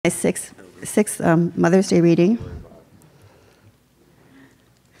My sixth Mother's Day reading.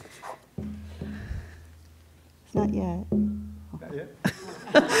 It's not yet. Not yet?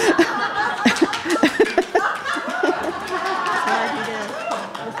 How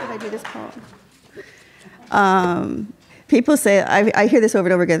should I do this poem? People say, I hear this over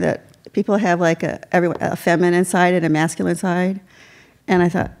and over again, that people have like a feminine side and a masculine side. And I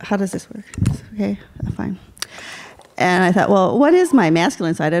thought, how does this work? Okay, fine. And I thought, well, what is my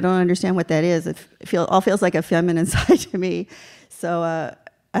masculine side? I don't understand what that is. It all feels like a feminine side to me. So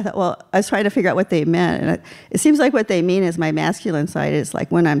I thought, well, I was trying to figure out what they meant. And it seems like what they mean is my masculine side is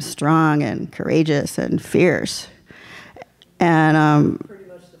like when I'm strong and courageous and fierce. And pretty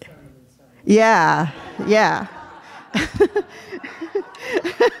much the feminine side. Yeah.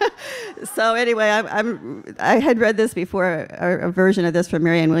 So anyway, I had read this before, a version of this from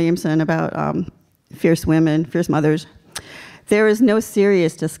Marianne Williamson about fierce women, fierce mothers. There is no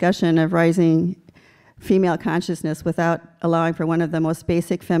serious discussion of rising female consciousness without allowing for one of the most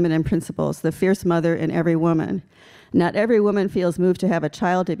basic feminine principles, the fierce mother in every woman. Not every woman feels moved to have a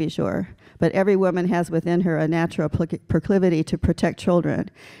child, to be sure, but every woman has within her a natural proclivity to protect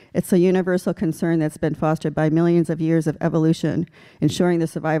children. It's a universal concern that's been fostered by millions of years of evolution, ensuring the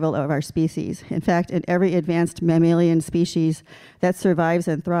survival of our species. In fact, in every advanced mammalian species that survives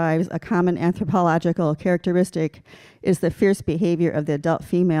and thrives, a common anthropological characteristic is the fierce behavior of the adult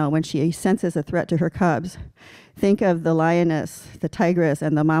female when she senses a threat to her cubs. Think of the lioness, the tigress,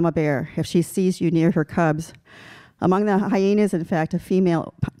 and the mama bear if she sees you near her cubs. Among the hyenas, in fact, a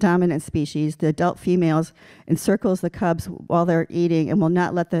female-dominant species, the adult females encircles the cubs while they're eating and will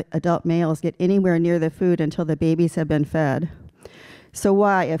not let the adult males get anywhere near the food until the babies have been fed. So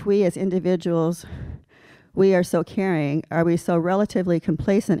why, if we as individuals, we are so caring, are we so relatively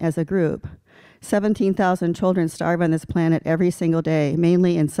complacent as a group? 17,000 children starve on this planet every single day,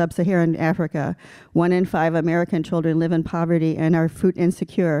 mainly in sub-Saharan Africa. 1 in 5 American children live in poverty and are food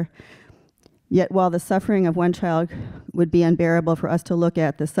insecure. Yet while the suffering of one child would be unbearable for us to look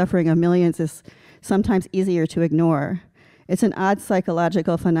at, the suffering of millions is sometimes easier to ignore. It's an odd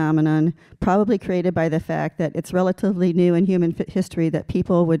psychological phenomenon, probably created by the fact that it's relatively new in human history that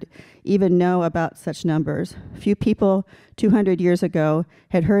people would even know about such numbers. Few people 200 years ago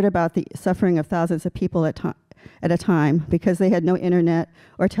had heard about the suffering of thousands of people at a time because they had no internet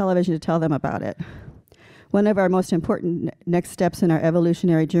or television to tell them about it. One of our most important next steps in our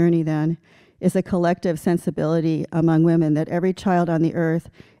evolutionary journey, then, is a collective sensibility among women that every child on the earth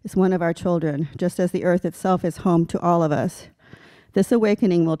is one of our children, just as the earth itself is home to all of us. This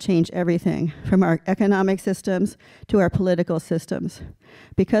awakening will change everything, from our economic systems to our political systems,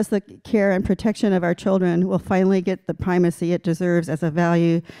 because the care and protection of our children will finally get the primacy it deserves as a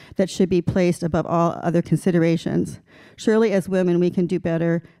value that should be placed above all other considerations. Surely as women we can do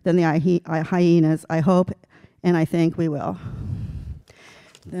better than the hyenas. I hope and I think we will.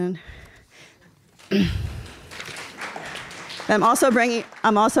 Then I'm also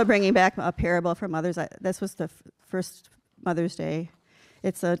bringing back a parable for mothers. This was the first Mother's Day.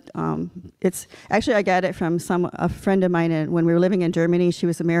 It's actually I got it from a friend of mine, and when we were living in Germany, she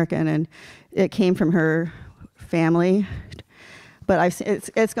was American, and it came from her family. But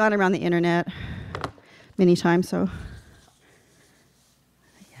it's gone around the internet many times. So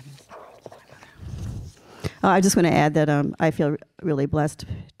I just want to add that I feel really blessed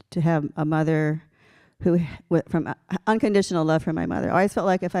to have a mother from unconditional love for my mother. I always felt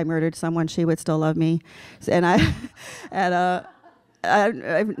like if I murdered someone, she would still love me. Now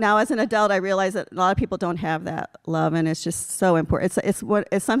as an adult, I realize that a lot of people don't have that love, and it's just so important.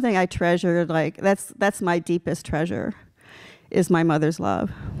 It's something I treasure. Like that's my deepest treasure, is my mother's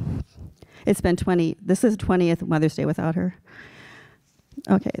love. It's been this is 20th Mother's Day without her.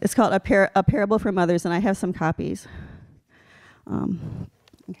 Okay, it's called A Parable for Mothers, and I have some copies.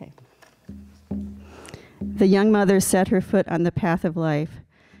 Okay. The young mother set her foot on the path of life.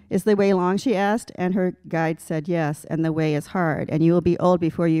 Is the way long, she asked, and her guide said yes, and the way is hard, and you will be old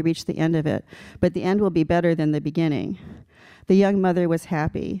before you reach the end of it, but the end will be better than the beginning. The young mother was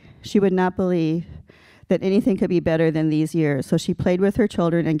happy. She would not believe that anything could be better than these years, so she played with her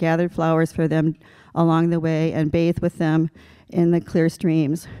children and gathered flowers for them along the way and bathed with them in the clear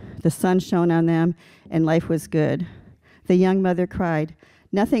streams. The sun shone on them, and life was good. The young mother cried,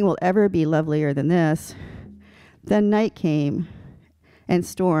 "Nothing will ever be lovelier than this." Then night came, and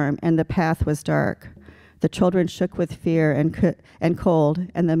storm, and the path was dark. The children shook with fear and cold,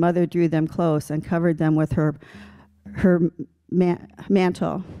 and the mother drew them close and covered them with her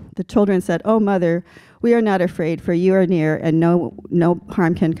mantle. The children said, "Oh, mother, we are not afraid, for you are near, and no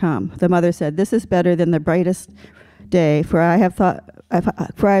harm can come." The mother said, "This is better than the brightest day, for I have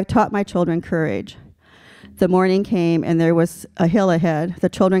taught my children courage. The morning came, and there was a hill ahead. The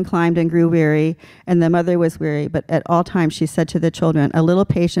children climbed and grew weary, and the mother was weary. But at all times she said to the children, "A little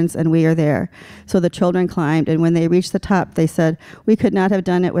patience, and we are there." So the children climbed, and when they reached the top, they said, "We could not have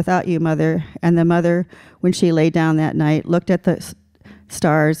done it without you, mother." And the mother, when she lay down that night, looked at the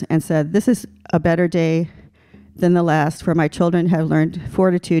stars and said, "This is a better day than the last, for my children have learned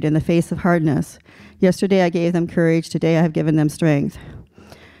fortitude in the face of hardness. Yesterday I gave them courage, today I have given them strength."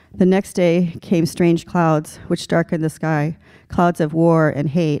 The next day came strange clouds, which darkened the sky, clouds of war and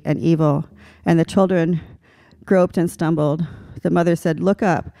hate and evil, and the children groped and stumbled. The mother said, "Look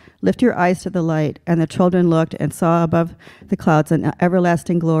up, lift your eyes to the light." And the children looked and saw above the clouds an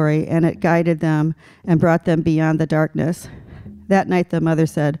everlasting glory, and it guided them and brought them beyond the darkness. That night the mother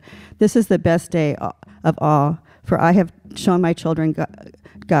said, "This is the best day of all, for I have shown my children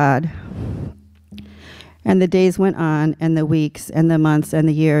God." And the days went on, and the weeks, and the months, and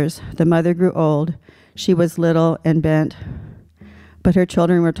the years. The mother grew old. She was little and bent. But her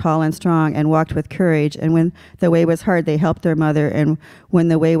children were tall and strong, and walked with courage. And when the way was hard, they helped their mother. And when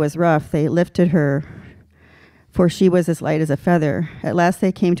the way was rough, they lifted her, for she was as light as a feather. At last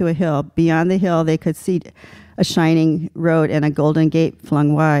they came to a hill. Beyond the hill, they could see a shining road and a golden gate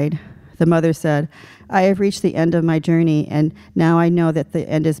flung wide. The mother said, "I have reached the end of my journey, and now I know that the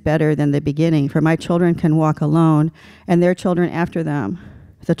end is better than the beginning, for my children can walk alone, and their children after them."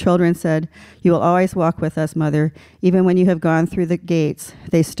 The children said, "You will always walk with us, mother, even when you have gone through the gates."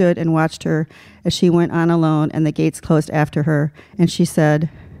 They stood and watched her as she went on alone, and the gates closed after her. And she said,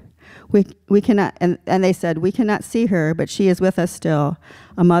 We cannot, and they said, "We cannot see her, but she is with us still.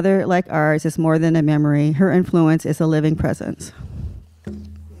 A mother like ours is more than a memory. Her influence is a living presence."